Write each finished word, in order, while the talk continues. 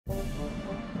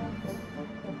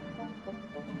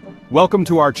Welcome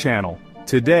to our channel.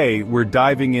 Today, we're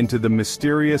diving into the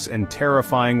mysterious and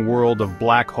terrifying world of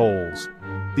black holes.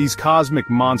 These cosmic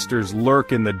monsters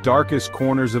lurk in the darkest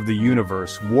corners of the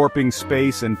universe, warping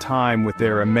space and time with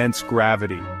their immense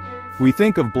gravity. We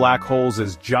think of black holes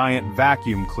as giant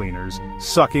vacuum cleaners,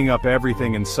 sucking up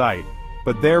everything in sight,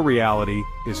 but their reality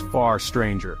is far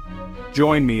stranger.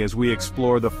 Join me as we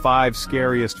explore the 5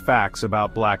 scariest facts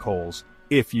about black holes,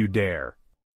 if you dare.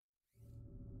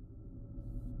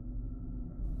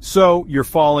 So, you're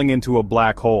falling into a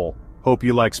black hole. Hope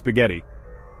you like spaghetti.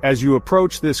 As you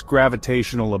approach this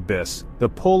gravitational abyss, the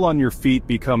pull on your feet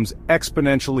becomes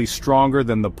exponentially stronger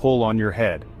than the pull on your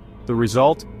head. The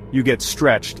result? You get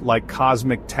stretched like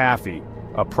cosmic taffy,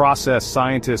 a process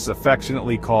scientists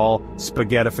affectionately call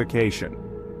spaghettification.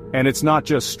 And it's not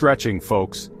just stretching,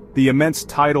 folks. The immense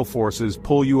tidal forces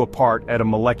pull you apart at a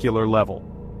molecular level.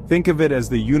 Think of it as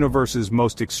the universe's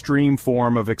most extreme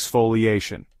form of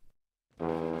exfoliation.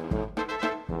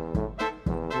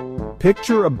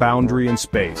 Picture a boundary in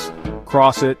space.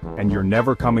 Cross it, and you're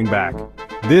never coming back.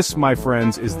 This, my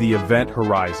friends, is the event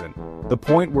horizon. The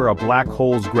point where a black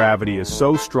hole's gravity is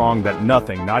so strong that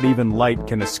nothing, not even light,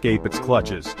 can escape its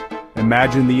clutches.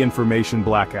 Imagine the information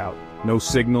blackout. No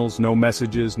signals, no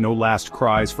messages, no last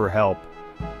cries for help.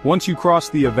 Once you cross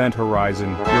the event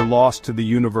horizon, you're lost to the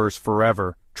universe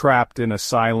forever, trapped in a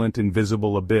silent,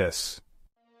 invisible abyss.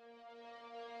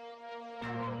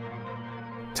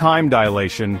 Time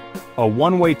dilation, a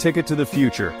one-way ticket to the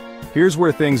future. Here's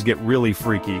where things get really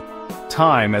freaky.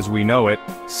 Time, as we know it,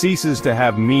 ceases to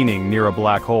have meaning near a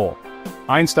black hole.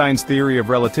 Einstein's theory of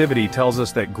relativity tells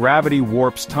us that gravity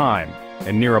warps time,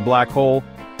 and near a black hole,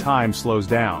 time slows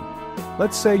down.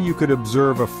 Let's say you could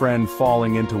observe a friend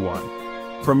falling into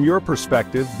one. From your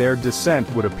perspective, their descent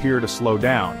would appear to slow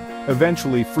down,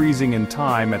 eventually freezing in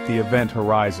time at the event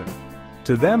horizon.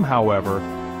 To them, however,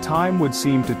 time would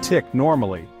seem to tick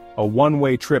normally, a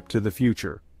one-way trip to the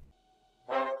future.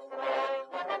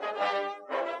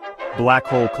 Black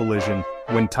hole collision,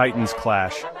 when titans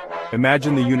clash.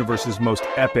 Imagine the universe's most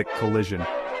epic collision.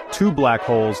 2 black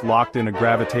holes locked in a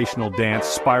gravitational dance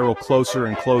spiral closer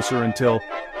and closer until,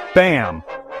 BAM!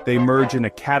 They merge in a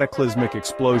cataclysmic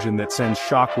explosion that sends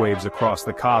shockwaves across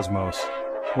the cosmos.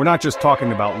 We're not just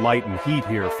talking about light and heat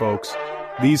here, folks.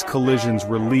 These collisions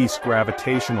release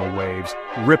gravitational waves,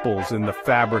 ripples in the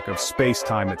fabric of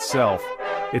space-time itself.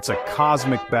 It's a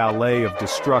cosmic ballet of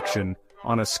destruction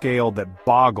on a scale that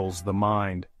boggles the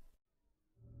mind.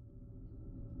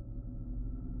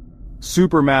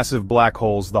 Supermassive black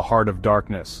holes, the heart of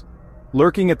darkness.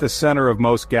 Lurking at the center of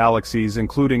most galaxies,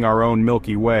 including our own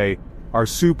Milky Way, are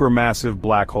supermassive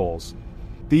black holes.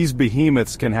 These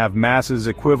behemoths can have masses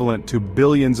equivalent to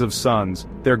billions of suns,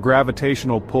 their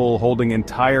gravitational pull holding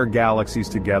entire galaxies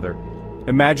together.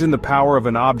 Imagine the power of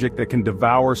an object that can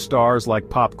devour stars like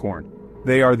popcorn.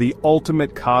 They are the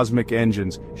ultimate cosmic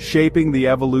engines, shaping the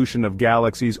evolution of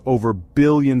galaxies over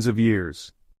billions of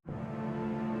years.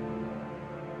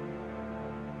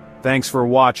 Thanks for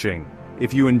watching.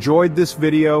 If you enjoyed this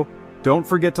video, don't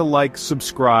forget to like,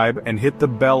 subscribe, and hit the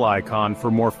bell icon for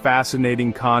more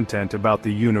fascinating content about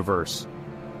the universe.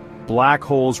 Black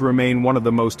holes remain one of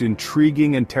the most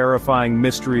intriguing and terrifying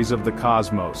mysteries of the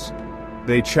cosmos.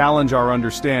 They challenge our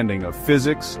understanding of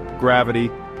physics, gravity,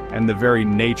 and the very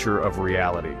nature of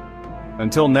reality.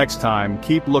 Until next time,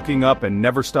 keep looking up and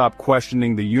never stop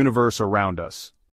questioning the universe around us.